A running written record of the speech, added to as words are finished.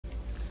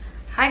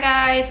Hi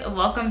guys,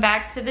 welcome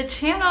back to the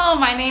channel.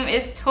 My name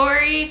is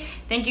Tori.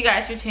 Thank you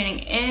guys for tuning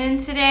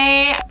in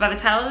today. By the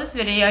title of this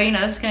video, you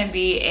know it's going to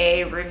be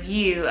a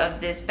review of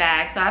this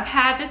bag. So I've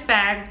had this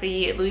bag,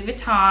 the Louis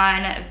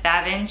Vuitton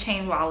Vavin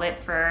chain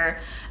wallet, for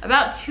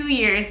about 2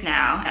 years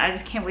now. And I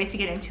just can't wait to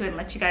get into it and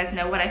let you guys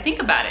know what I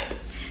think about it.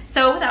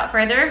 So without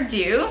further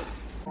ado,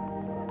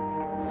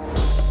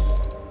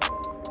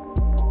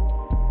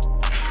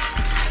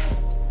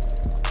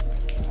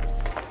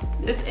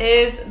 this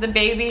is the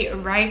baby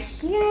right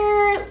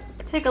here.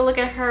 Take a look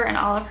at her in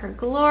all of her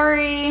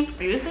glory.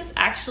 This is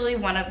actually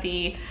one of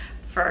the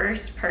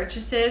first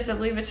purchases of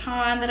Louis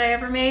Vuitton that I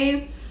ever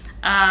made.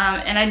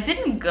 And I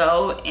didn't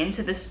go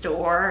into the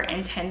store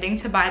intending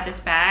to buy this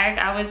bag.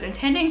 I was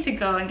intending to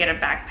go and get a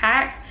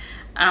backpack,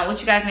 which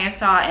you guys may have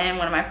saw in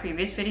one of my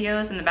previous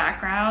videos in the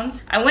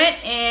background. I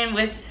went in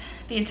with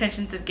the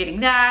intentions of getting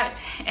that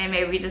and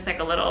maybe just like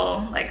a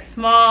little like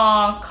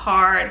small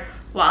card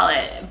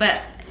wallet,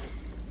 but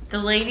the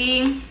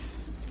lady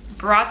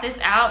brought this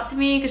out to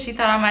me because she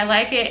thought I might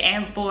like it,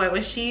 and boy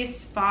was she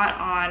spot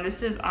on.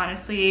 This is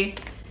honestly,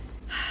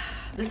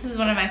 this is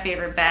one of my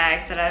favorite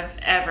bags that I've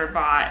ever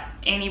bought,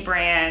 any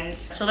brand.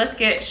 So let's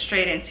get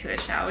straight into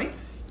it, shall we?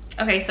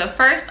 Okay, so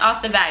first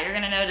off the bat, you're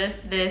gonna notice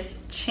this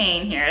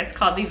chain here. It's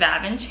called the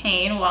Vavin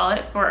chain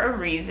wallet for a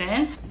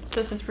reason.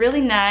 So it's this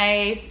really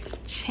nice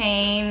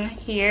chain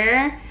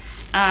here,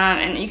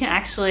 and you can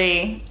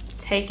actually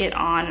take it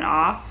on and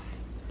off.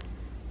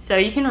 So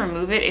you can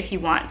remove it if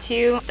you want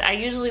to. So I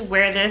usually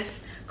wear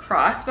this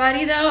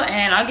crossbody though,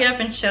 and I'll get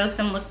up and show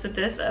some looks with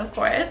this, of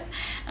course,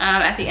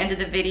 at the end of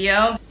the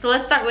video. So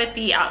let's start with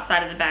the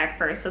outside of the bag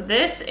first. So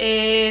this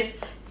is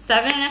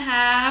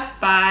 7.5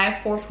 by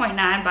 4.9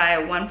 by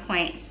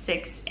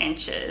 1.6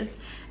 inches.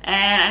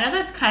 And I know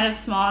that's kind of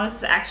small. This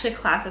is actually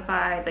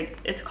classified, like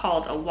it's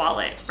called a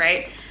wallet,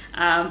 right?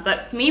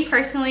 But me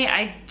personally,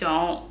 I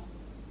don't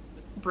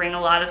bring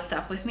a lot of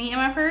stuff with me in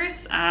my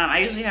purse. I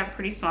usually have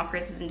pretty small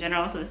purses in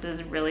general, so this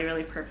is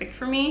really perfect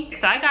for me.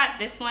 So I got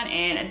this one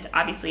in,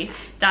 obviously,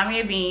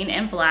 Damier bean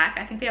in black.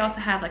 I think they also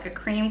have like a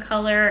cream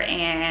color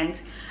and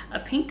a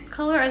pink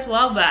color as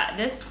well, but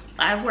this,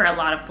 I wear a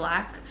lot of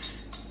black,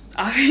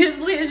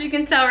 obviously, as you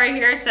can tell right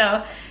here.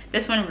 So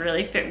this one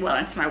really fit well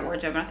into my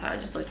wardrobe, and I thought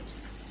it just looked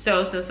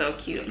so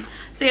cute.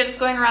 So yeah, just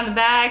going around the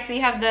bag. So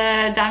you have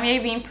the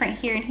Damier bean print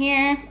here and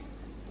here.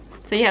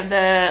 So you have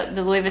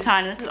the Louis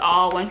Vuitton. This is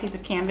all one piece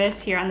of canvas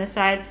here on this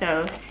side,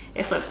 so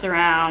it flips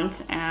around,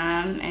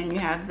 and you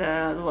have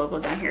the logo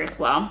down here as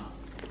well.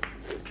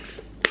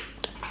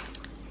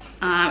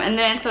 And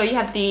then so you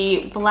have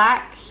the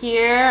black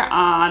here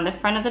on the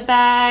front of the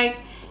bag.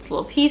 This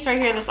little piece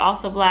right here that's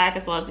also black,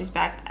 as well as these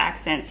back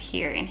accents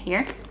here and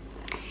here.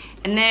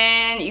 And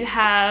then you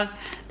have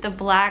the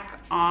black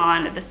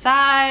on the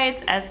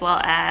sides as well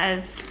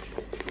as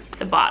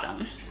the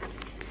bottom.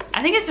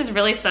 I think it's just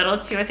really subtle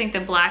too. I think the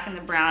black and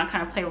the brown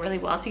kind of play really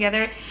well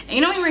together. And you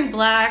know when you're wearing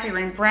black or you're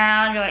wearing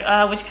brown, you're like,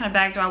 oh, which kind of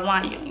bag do I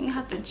want? You don't even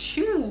have to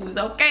choose,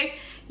 okay?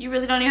 You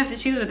really don't even have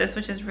to choose with this,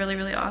 which is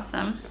really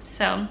awesome.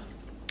 So,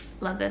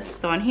 love this.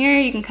 So on here,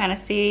 you can kind of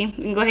see, you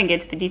can go ahead and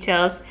get to the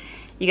details.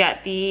 You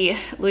got the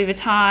Louis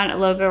Vuitton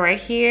logo right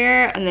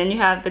here, and then you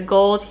have the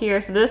gold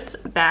here. So this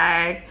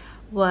bag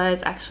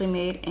was actually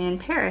made in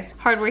Paris.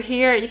 Hardware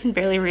here, you can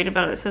barely read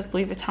about it. It says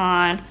Louis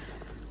Vuitton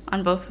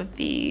on both of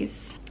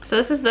these. So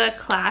this is the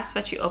clasp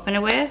that you open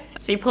it with.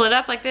 So you pull it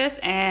up like this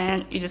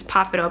and you just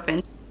pop it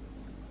open.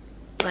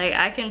 Like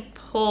I can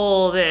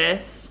pull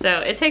this, so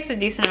it takes a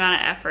decent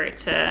amount of effort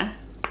to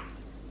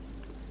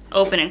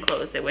open and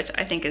close it, which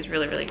I think is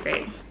really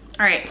great.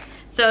 All right,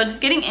 so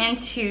just getting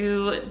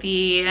into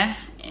the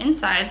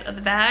insides of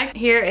the bag.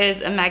 Here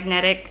is a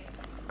magnetic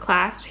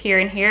clasp here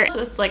and here. So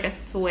it's like a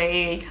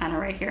sway kind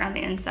of right here on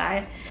the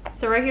inside.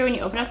 So right here when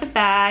you open up the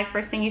bag,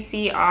 first thing you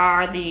see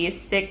are the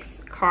 6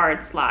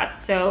 card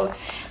slots. So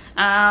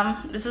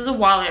this is a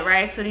wallet,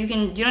 right? So you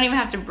don't even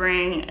have to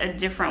bring a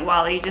different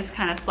wallet. You just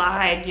kind of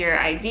slide your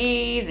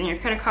IDs and your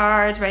credit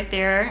cards right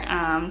there.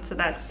 So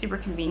that's super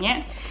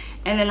convenient.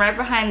 And then right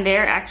behind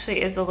there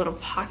actually is a little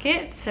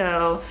pocket,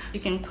 so you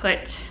can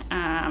put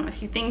a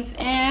few things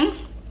in.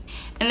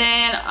 And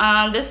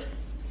then this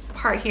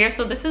part here,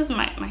 so this is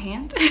my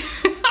hand.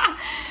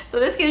 So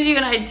this gives you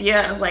an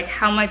idea of like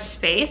how much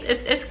space.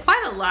 It's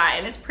quite a lot,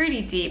 and it's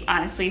pretty deep,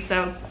 honestly.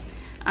 So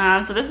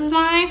so this is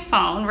my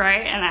phone,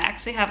 right? And I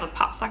actually have a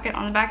pop socket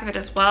on the back of it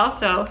as well.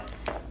 So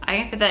I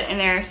can fit that in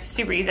there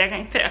super easy. I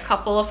can fit a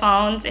couple of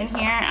phones in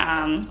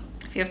here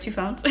if you have 2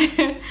 phones,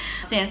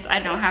 since I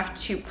don't have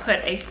to put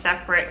a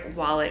separate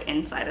wallet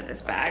inside of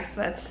this bag.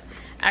 So that's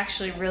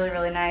actually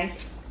really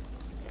nice.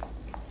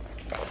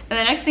 And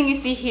the next thing you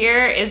see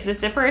here is the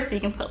zipper, so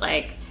you can put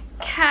like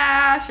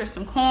cash or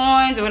some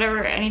coins or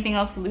whatever, anything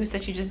else loose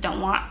that you just don't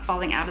want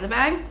falling out of the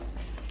bag.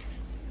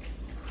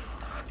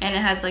 And it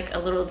has like a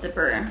little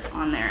zipper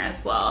on there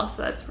as well,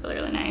 so that's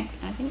really nice,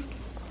 I think.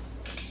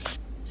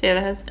 So yeah,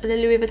 that has a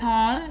Louis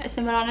Vuitton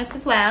symbol on it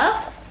as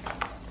well.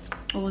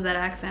 What was that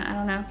accent? I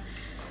don't know.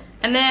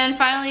 And then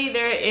finally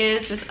there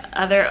is this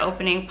other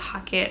opening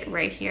pocket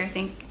right here. I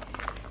think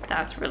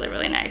That's really,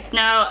 really nice.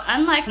 Now,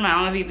 unlike my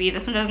Mama BB,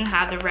 this one doesn't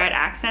have the red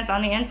accents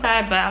on the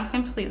inside, but I'm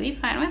completely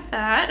fine with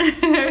that.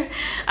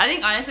 I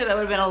think honestly that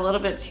would have been a little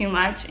bit too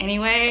much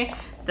anyway.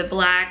 The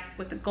black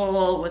with the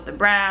gold, with the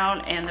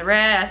brown and the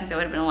red, I think that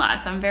would have been a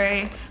lot. So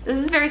this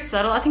is very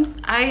subtle. I think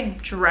I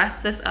dress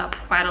this up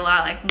quite a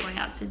lot, like I'm going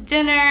out to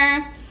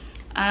dinner,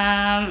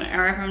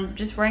 or if I'm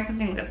just wearing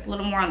something that's a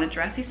little more on the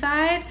dressy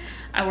side,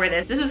 I wear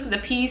this. This is the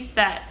piece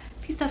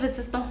of it,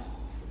 sister.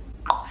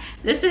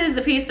 This is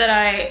the piece that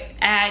I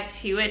add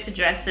to it to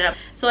dress it up.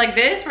 So like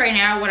this right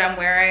now, what I'm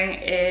wearing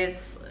is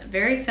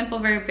very simple,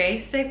 very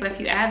basic, but if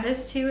you add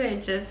this to it,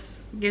 it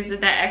just gives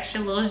it that extra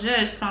little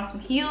zhuzh. Put on some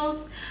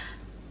heels.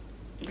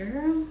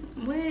 Girl,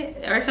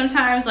 what? Or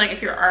sometimes like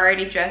if you're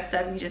already dressed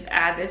up, you just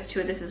add this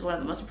to it. This is one of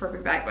the most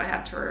appropriate bags I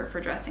have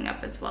for dressing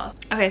up as well.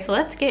 Okay, so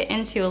let's get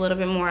into a little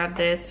bit more of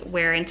this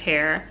wear and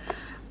tear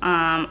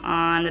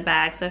on the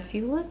bag. So if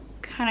you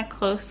look kind of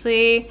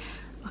closely,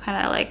 I'll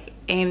kind of like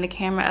aim the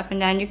camera up and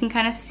down, you can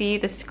kind of see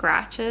the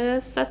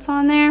scratches that's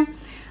on there.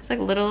 It's like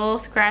little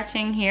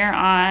scratching here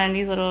on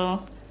these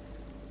little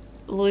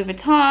Louis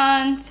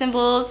Vuitton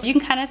symbols. You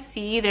can kind of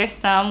see there's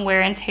some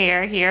wear and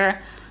tear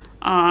here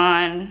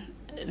on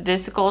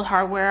this gold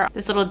hardware,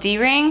 this little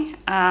D-ring,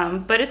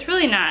 but it's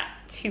really not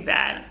too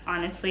bad,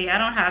 honestly. I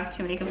don't have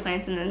too many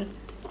complaints. And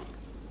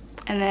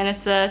then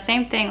it's the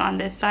same thing on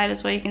this side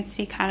as well. You can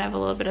see kind of a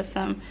little bit of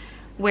some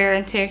wear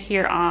and tear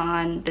here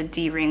on the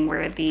D-ring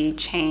where the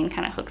chain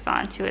kind of hooks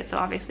onto it. So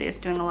obviously it's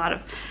doing a lot of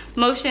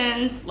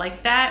motions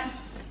like that,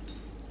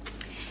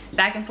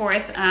 back and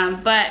forth.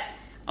 But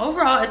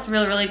overall, it's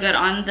really, really good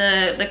on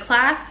the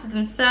clasps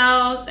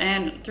themselves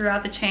and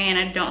throughout the chain.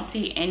 I don't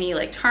see any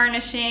like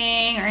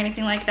tarnishing or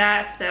anything like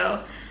that.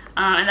 So,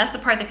 and that's the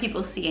part that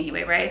people see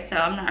anyway, right? So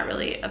I'm not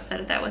really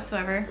upset at that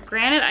whatsoever.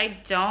 Granted, I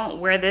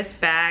don't wear this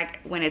bag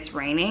when it's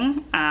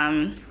raining,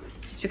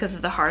 just because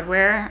of the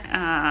hardware.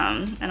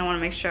 And I want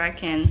to make sure I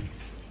can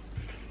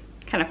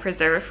kind of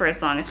preserve it for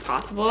as long as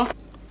possible.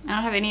 I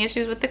don't have any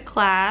issues with the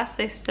clasps.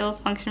 They still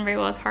function very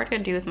well. It's hard to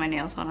do with my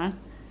nails, hold on.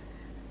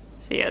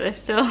 So yeah, they're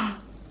still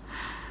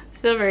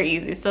very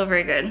easy, still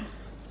very good.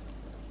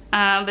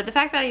 But the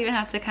fact that I even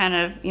have to kind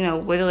of, you know,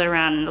 wiggle it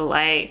around in the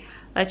light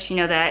lets you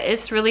know that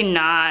it's really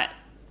not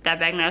that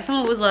bag. Now if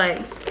someone was like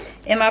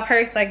in my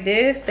purse like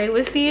this, they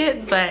would see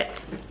it, but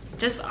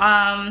just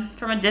from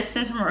a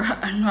distance, from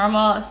a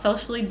normal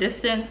socially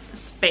distanced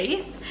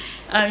space,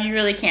 you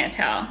really can't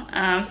tell.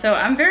 So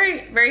I'm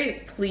very,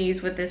 very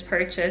pleased with this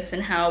purchase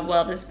and how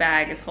well this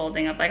bag is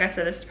holding up. Like I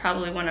said, this is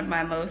probably one of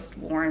my most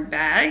worn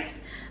bags.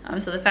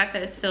 So the fact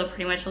that it still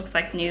pretty much looks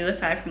like new,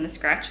 aside from the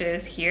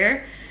scratches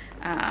here,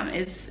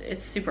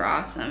 it's super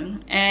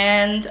awesome.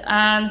 And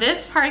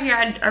this part here,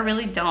 I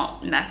really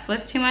don't mess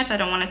with too much. I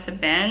don't want it to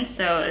bend,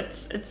 so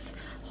it's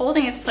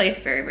holding its place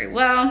very, very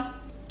well.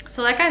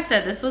 So like I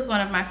said, this was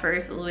one of my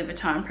first Louis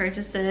Vuitton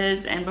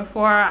purchases, and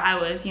before I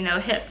was, you know,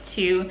 hip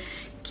to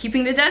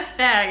keeping the dust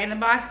bag in the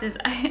boxes,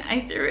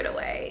 I threw it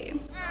away.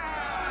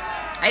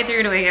 I threw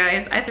it away,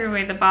 guys. I threw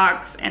away the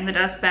box and the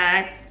dust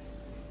bag.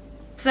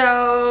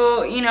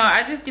 So, you know,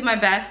 I just do my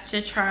best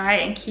to try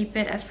and keep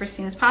it as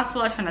pristine as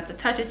possible. I try not to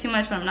touch it too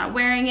much when I'm not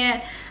wearing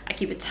it. I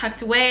keep it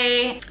tucked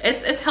away.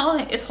 It's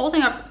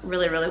holding up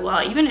really, really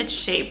well. Even its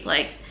shape,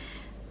 like,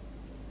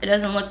 it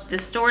doesn't look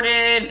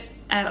distorted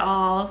at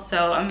all.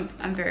 So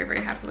I'm very,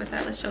 very happy with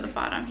that. Let's show the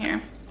bottom here.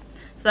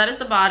 So that is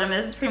the bottom.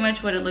 This is pretty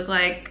much what it looked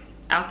like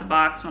out the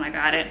box when I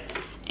got it.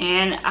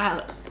 And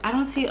I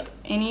don't see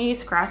any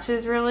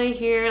scratches really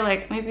here,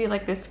 like maybe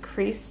like this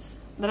crease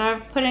that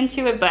I've put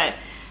into it, but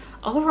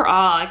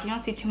overall, like, you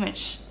don't see too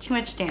much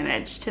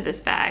damage to this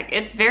bag.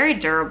 It's very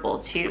durable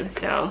too,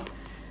 so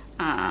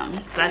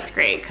that's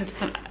great, because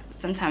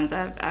sometimes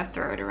I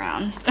throw it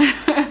around.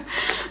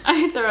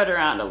 I throw it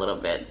around a little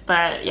bit,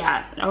 but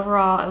yeah,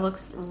 overall it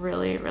looks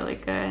really, really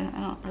good. I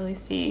don't really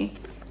see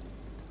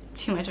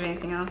too much of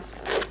anything else.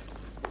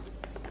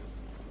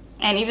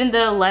 And even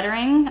the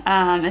lettering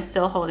is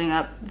still holding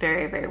up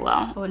very, very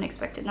well. I wouldn't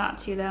expect it not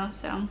to though,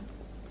 so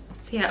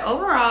yeah,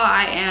 overall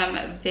I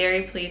am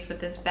very pleased with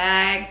this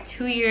bag.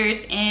 2 years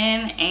in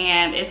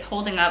and it's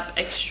holding up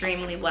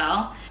extremely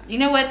well. You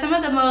know what, some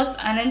of the most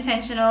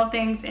unintentional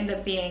things end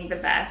up being the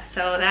best,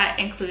 so that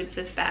includes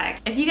this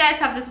bag. If you guys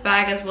have this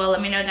bag as well,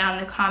 let me know down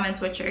in the comments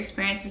what your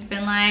experience has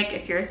been like,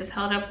 if yours has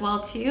held up well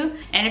too.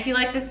 And if you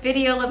like this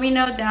video, let me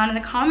know down in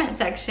the comment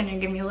section and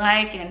give me a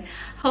like, and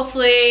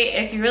hopefully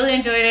if you really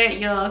enjoyed it,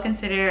 you'll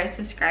consider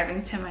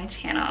subscribing to my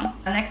channel.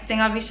 The next thing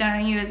I'll be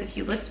showing you is a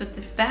few looks with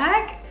this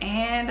bag,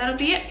 and that'll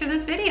be it for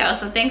this video.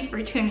 So thanks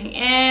for tuning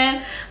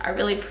in. I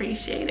really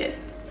appreciate it.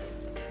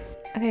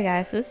 Okay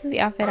guys, so this is the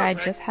outfit I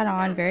just had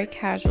on, very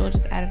casual,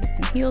 just added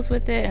some heels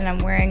with it, and I'm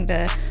wearing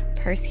the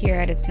purse here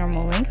at its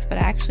normal length, but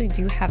I actually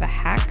do have a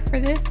hack for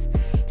this.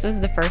 So this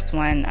is the first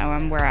one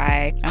where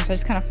I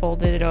just kind of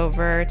folded it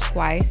over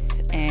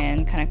twice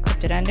and kind of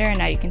clipped it under, and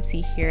now you can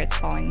see here it's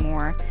falling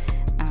more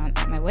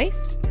at my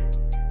waist.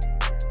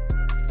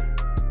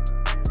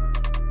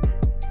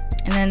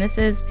 And And then this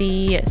is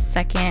the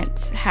second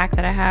hack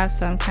that I have.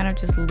 So I'm kind of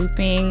just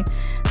looping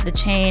the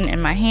chain in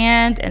my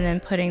hand and then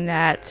putting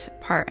that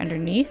part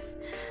underneath,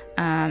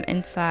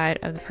 inside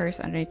of the purse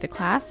underneath the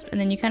clasp. And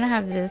then you kind of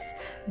have this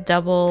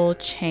double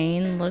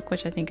chain look,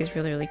 which I think is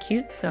really, really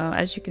cute. So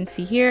as you can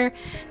see here,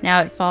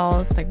 now it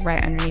falls like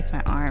right underneath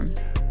my arm.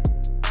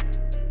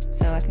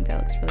 So I think that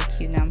looks really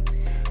cute. Now I'm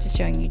just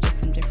showing you just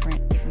some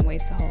different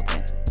ways to hold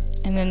it.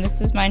 And then this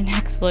is my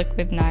next look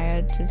with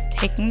Naya, just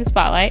taking the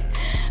spotlight.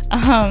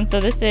 So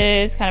this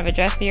is kind of a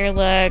dressier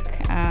look.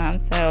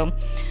 So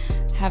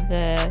have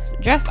the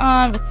dress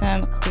on with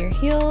some clear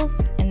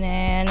heels, and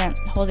then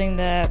holding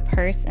the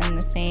purse in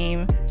the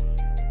same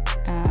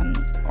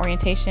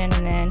orientation,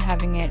 and then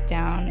having it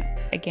down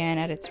again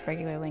at its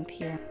regular length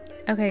here.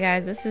 Okay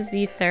guys, this is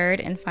the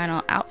third and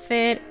final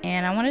outfit,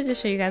 and I wanted to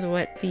show you guys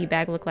what the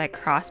bag looked like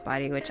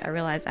crossbody, which I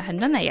realized I hadn't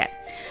done that yet.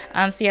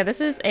 So yeah,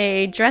 this is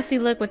a dressy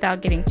look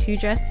without getting too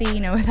dressy, you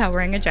know, without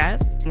wearing a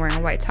dress. I'm wearing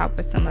a white top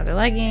with some leather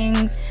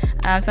leggings.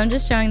 So I'm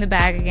just showing the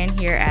bag again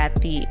here at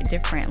the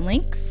different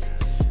lengths.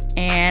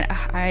 And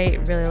I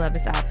really love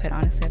this outfit.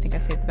 Honestly, I think I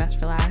saved the best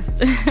for last.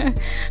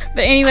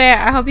 But anyway,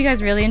 I hope you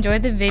guys really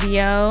enjoyed the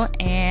video,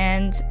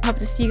 and hope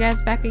to see you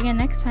guys back again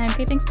next time.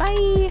 Okay, thanks,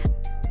 bye.